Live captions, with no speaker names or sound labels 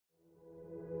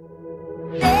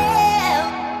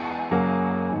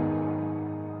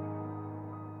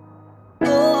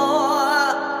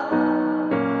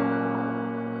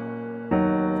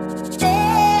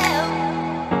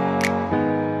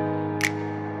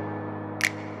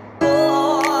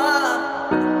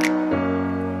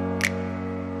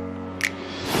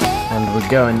We're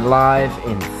going live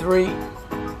in 3,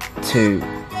 2,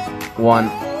 1.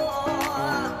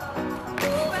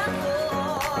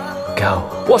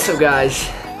 Go. What's up guys?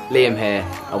 Liam here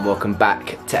and welcome back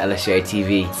to Lsj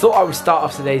TV. Thought I would start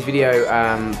off today's video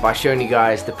by showing you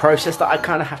guys the process that I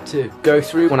kind of have to go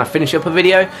through when I finish up a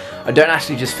video. I don't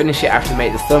actually just finish it, I have to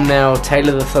make the thumbnail,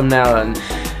 tailor the thumbnail and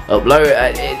upload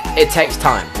it. It takes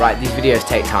time, right? These videos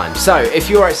take time. So if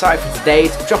you're excited for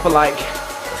today's, drop a like,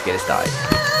 let's get it started.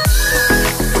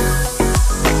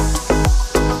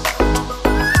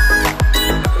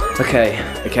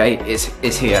 Okay,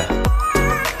 it's here.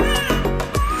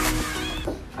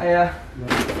 Hiya.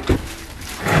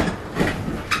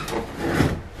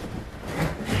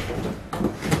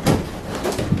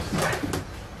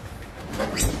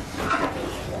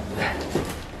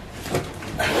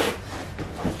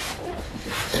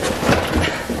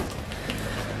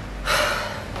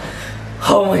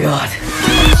 Oh my god.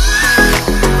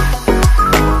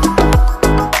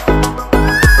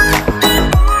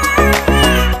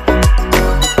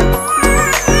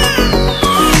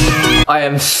 I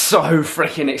am so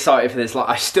freaking excited for this. Like,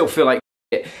 I still feel like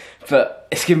shit, but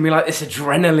it's giving me like this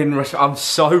adrenaline rush. I'm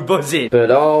so buzzing.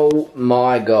 But oh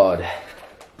my god.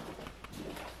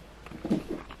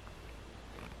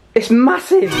 It's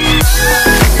massive.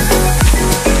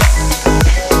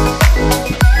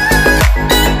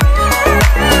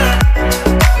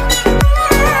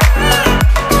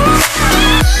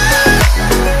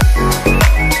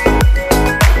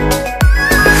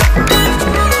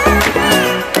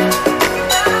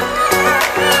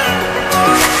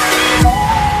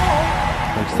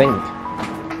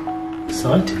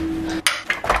 Exciting.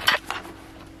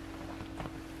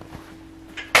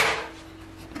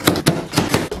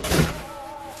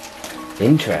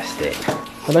 Interesting.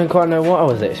 I don't quite know what I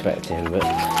was expecting, but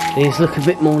these look a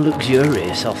bit more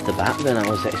luxurious off the bat than I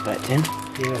was expecting.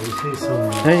 Yeah, you see some.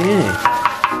 Oh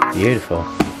yeah. Beautiful.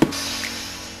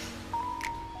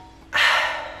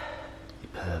 You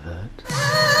pervert.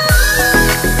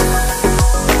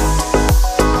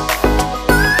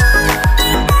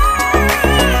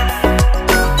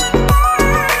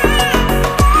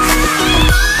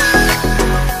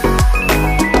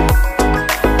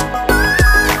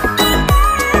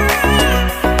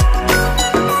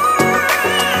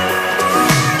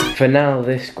 For now,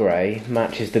 this grey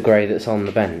matches the grey that's on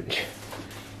the bench.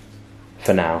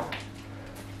 For now.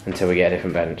 Until we get a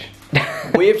different bench.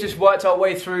 We have just worked our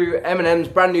way through Eminem's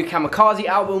brand new Kamikaze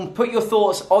album. Put your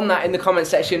thoughts on that in the comment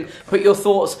section. Put your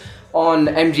thoughts on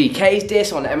MGK's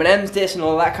diss, on Eminem's diss and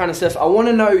all that kind of stuff. I want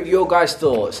to know your guys'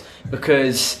 thoughts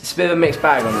because it's a bit of a mixed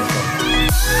bag on this one.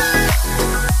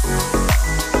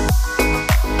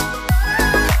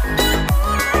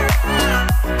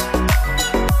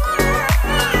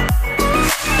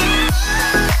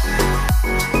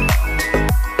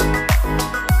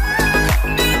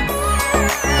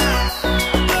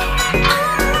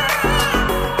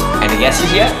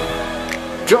 Guesses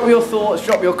yet? Drop your thoughts,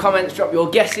 drop your comments, drop your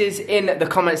guesses in the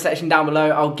comment section down below.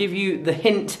 I'll give you the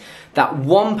hint that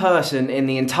one person in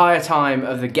the entire time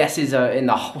of the guesses are in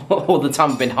the all the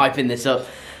time I've been hyping this up.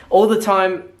 All the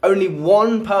time, only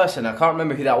one person, I can't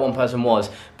remember who that one person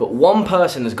was, but one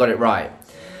person has got it right.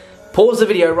 Pause the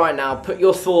video right now, put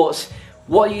your thoughts,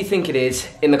 what you think it is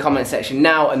in the comment section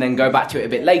now and then go back to it a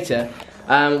bit later.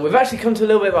 We've actually come to a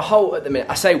little bit of a halt at the minute.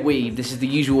 I say we, this is the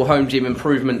usual home gym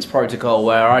improvements protocol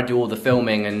where I do all the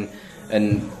filming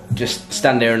and just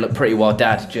stand there and look pretty while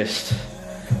Dad just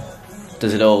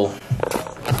does it all.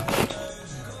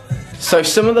 So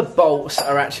some of the bolts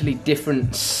are actually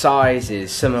different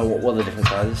sizes. Some are, what are the different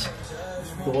sizes?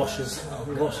 The washers.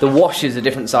 The washers are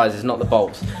different sizes, not the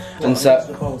bolts. Well, and so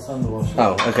the bolts and the washers.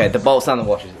 Oh, okay, the bolts and the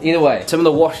washers. Either way, some of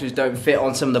the washers don't fit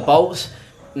on some of the bolts.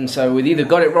 And so we've either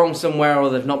got it wrong somewhere or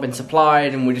they've not been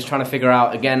supplied and we're just trying to figure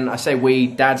out, again, I say we,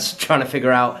 Dad's trying to figure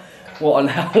out what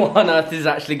on earth is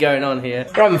actually going on here.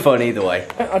 We're having fun either way.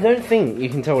 I don't think you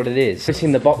can tell what it is. It's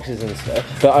in the boxes and stuff,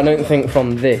 but I don't think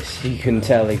from this you can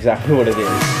tell exactly what it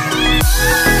is.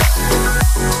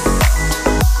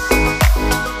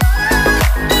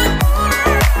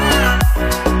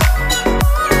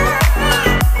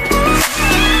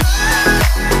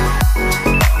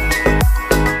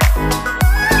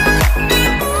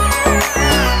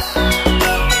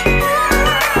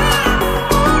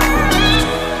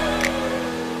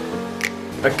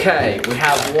 Okay, we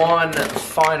have one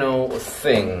final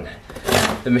thing.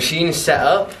 The machine is set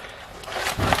up.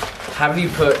 Have you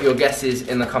put your guesses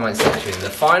in the comment section? The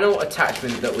final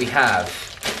attachment that we have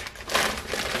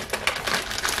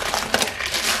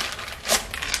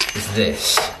is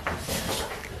this.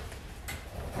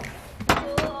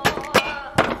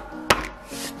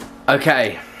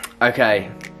 Okay,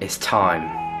 it's time.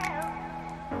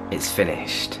 It's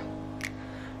finished.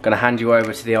 Gonna hand you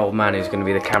over to the old man who's gonna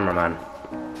be the cameraman.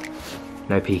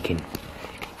 No peeking.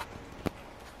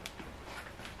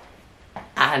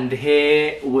 And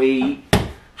here we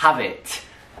have it.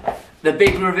 The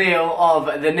big reveal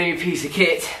of the new piece of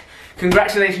kit.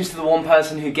 Congratulations to the one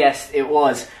person who guessed it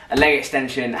was a leg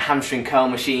extension hamstring curl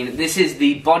machine. This is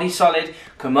the Body Solid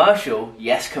commercial,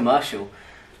 yes commercial,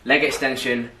 leg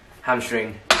extension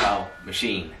hamstring curl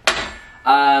machine.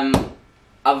 I'm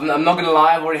not gonna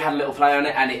lie, I've already had a little play on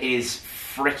it and it is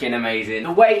freaking amazing.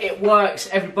 The way it works,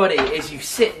 everybody, is you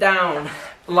sit down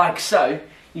like so.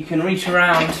 You can reach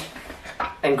around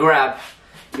and grab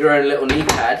your own little knee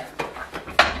pad,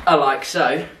 like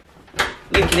so.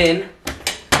 Link it in,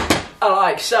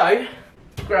 like so.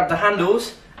 Grab the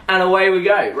handles and away we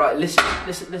go. Right, listen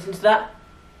to that.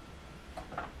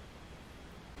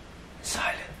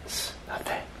 Silence.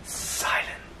 Nothing.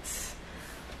 Silence.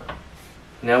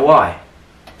 You know why?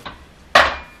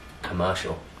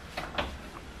 Commercial.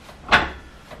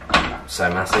 So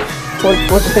massive. What do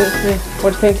you think to this? What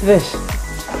do you think to this?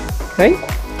 Hey?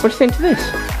 What do you think to this?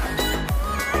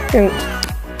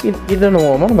 You don't know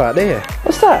what I'm on about, do you?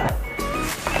 What's that?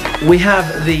 We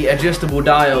have the adjustable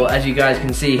dial, as you guys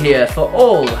can see here, for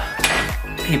all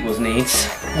people's needs.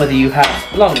 Whether you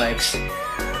have long legs,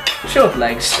 short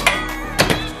legs,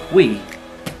 we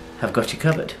have got you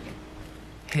covered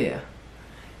here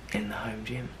in the home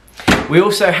gym. We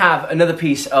also have another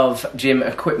piece of gym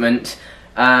equipment,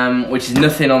 which is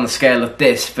nothing on the scale of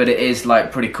this, but it is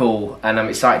like pretty cool and I'm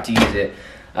excited to use it.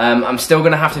 I'm still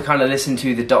going to have to kind of listen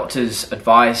to the doctor's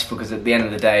advice, because at the end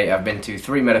of the day I've been to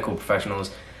 3 medical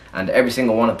professionals and every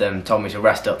single one of them told me to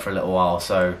rest up for a little while,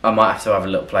 so I might have to have a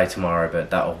little play tomorrow, but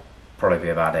that'll probably be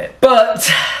about it. But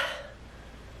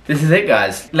this is it,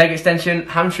 guys. Leg extension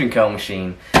hamstring curl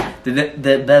machine.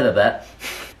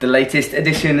 The latest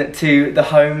addition to the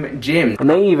home gym. And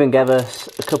they even gave us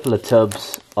a couple of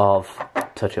tubs of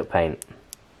touch-up paint.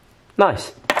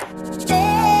 Nice.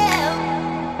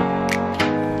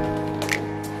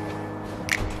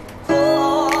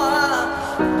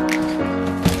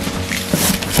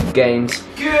 Games.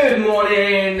 Good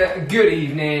morning, good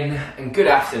evening, and good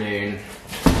afternoon,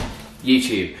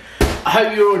 YouTube. I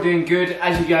hope you're all doing good.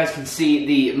 As you guys can see,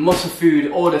 the muscle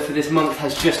food order for this month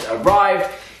has just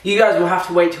arrived. You guys will have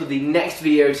to wait till the next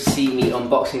video to see me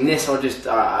unboxing this. I'll just,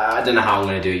 I don't know how I'm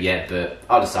going to do it yet, but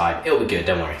I'll decide. It'll be good,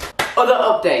 don't worry. Other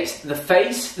updates. The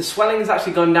face, the swelling has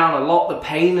actually gone down a lot. The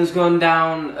pain has gone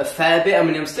down a fair bit. I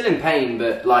mean, I'm still in pain,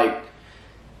 but like,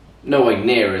 nowhere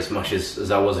near as much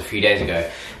as I was a few days ago.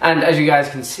 And as you guys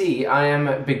can see, I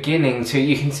am beginning to,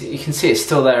 you can see it's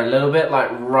still there a little bit,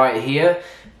 like right here,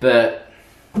 but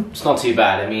it's not too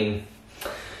bad. I mean,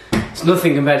 it's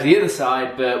nothing compared to the other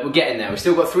side, but we're getting there. We've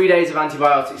still got 3 days of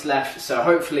antibiotics left, so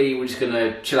hopefully we're just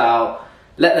gonna chill out,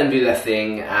 let them do their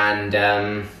thing,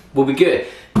 and we'll be good.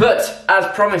 But as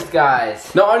promised,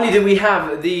 guys, not only do we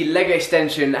have the leg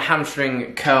extension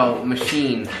hamstring curl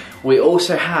machine, we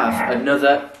also have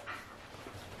another.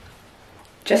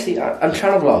 Jesse, I'm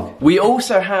trying to vlog. We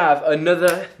also have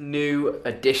another new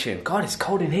addition. God, it's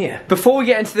cold in here. Before we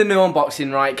get into the new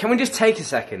unboxing, right, can we just take a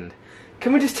second?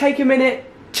 Can we just take a minute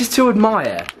just to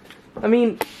admire? I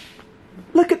mean,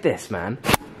 look at this, man.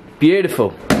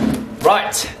 Beautiful.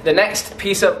 Right, the next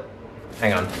piece of...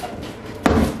 Hang on.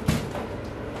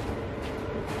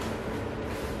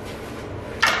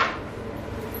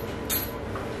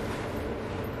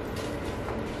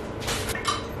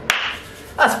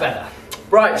 That's better.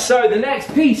 Right, so the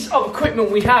next piece of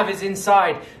equipment we have is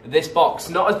inside this box.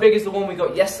 Not as big as the one we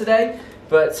got yesterday,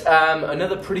 but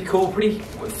another pretty cool, it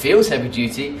feels heavy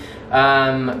duty,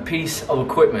 piece of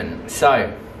equipment.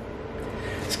 So,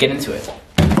 let's get into it.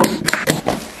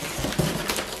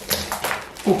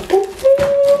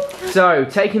 So,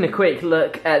 taking a quick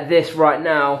look at this right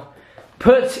now,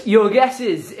 put your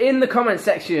guesses in the comment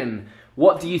section.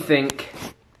 What do you think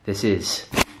this is?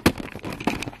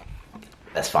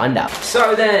 Let's find out.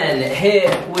 So then,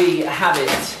 here we have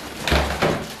it.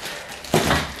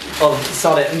 Oh,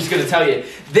 solid, I'm just gonna tell you.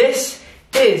 This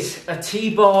is a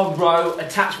T-bar row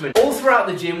attachment. All throughout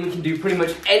the gym, we can do pretty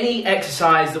much any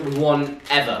exercise that we want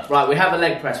ever. Right, we have a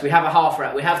leg press, we have a half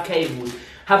rep, we have cables,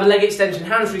 have a leg extension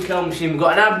hamstring curl machine, we've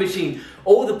got an ab machine,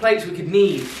 all the plates we could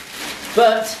need.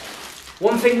 But,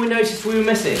 one thing we noticed we were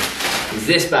missing is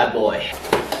this bad boy.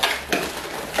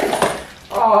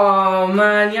 Oh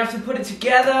man, you have to put it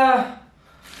together.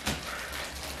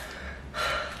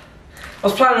 I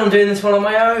was planning on doing this one on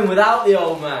my own without the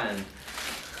old man.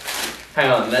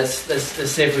 Hang on, let's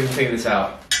see if we can figure this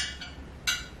out.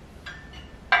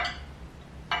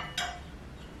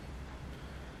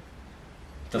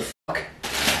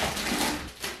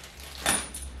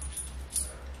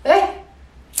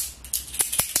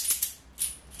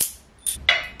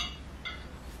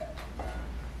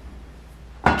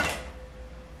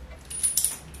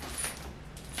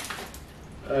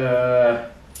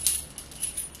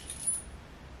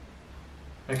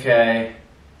 Okay.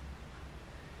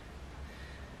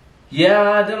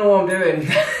 Yeah, I don't know what I'm doing.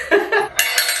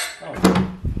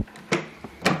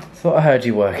 Thought I heard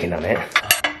you working on it.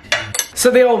 So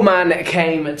the old man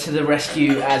came to the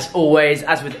rescue as always,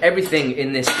 as with everything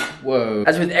in this,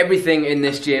 as with everything in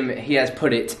this gym, he has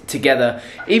put it together,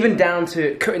 even down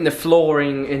to cutting the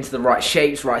flooring into the right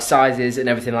shapes, right sizes and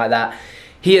everything like that.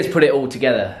 He has put it all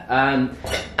together.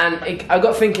 I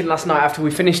got thinking last night after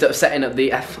we finished up setting up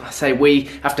the,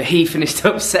 after he finished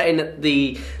up setting up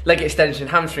the leg extension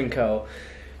hamstring curl,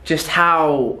 just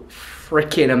how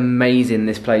freaking amazing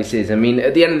this place is. I mean,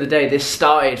 at the end of the day, this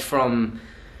started from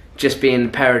just being a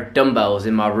pair of dumbbells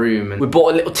in my room, and we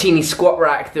bought a little teeny squat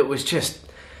rack that was just,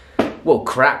 well,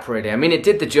 crap really. I mean, it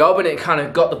did the job and it kind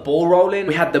of got the ball rolling.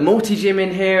 We had the multi-gym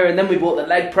in here, and then we bought the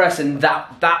leg press, and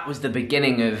that was the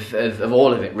beginning of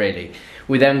all of it really.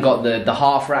 We then got the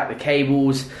half rack, the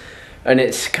cables, and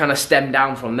it's kind of stemmed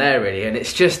down from there really, and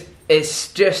it's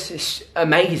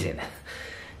amazing.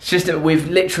 It's just that we've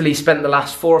literally spent the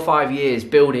last 4 or 5 years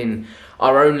building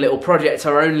our own little projects,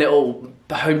 our own little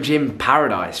home gym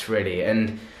paradise really,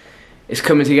 and it's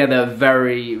coming together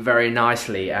very, very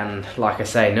nicely. And like I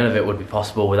say, none of it would be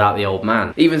possible without the old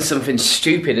man. Even something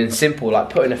stupid and simple like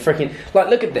putting a freaking, like,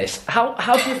 look at this. How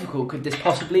difficult could this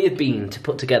possibly have been to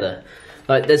put together?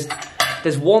 Like,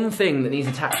 there's one thing that needs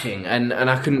attaching, and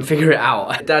I couldn't figure it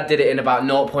out. Dad did it in about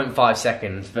 0.5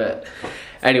 seconds, but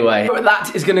anyway,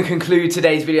 that is going to conclude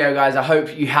today's video, guys. I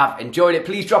hope you have enjoyed it.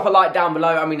 Please drop a like down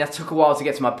below. I mean, that took a while to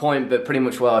get to my point, but pretty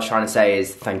much what I was trying to say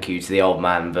is thank you to the old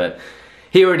man, but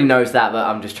he already knows that, but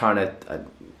I'm just trying to,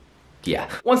 yeah.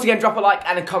 Once again, drop a like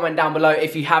and a comment down below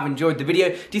if you have enjoyed the video.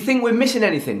 Do you think we're missing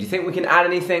anything? Do you think we can add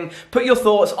anything? Put your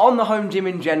thoughts on the home gym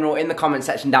in general in the comment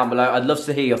section down below. I'd love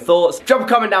to hear your thoughts. Drop a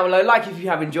comment down below, like if you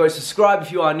have enjoyed, subscribe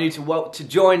if you are new to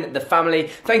join the family.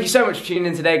 Thank you so much for tuning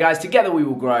in today, guys. Together we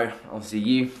will grow. I'll see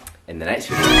you in the next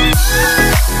video.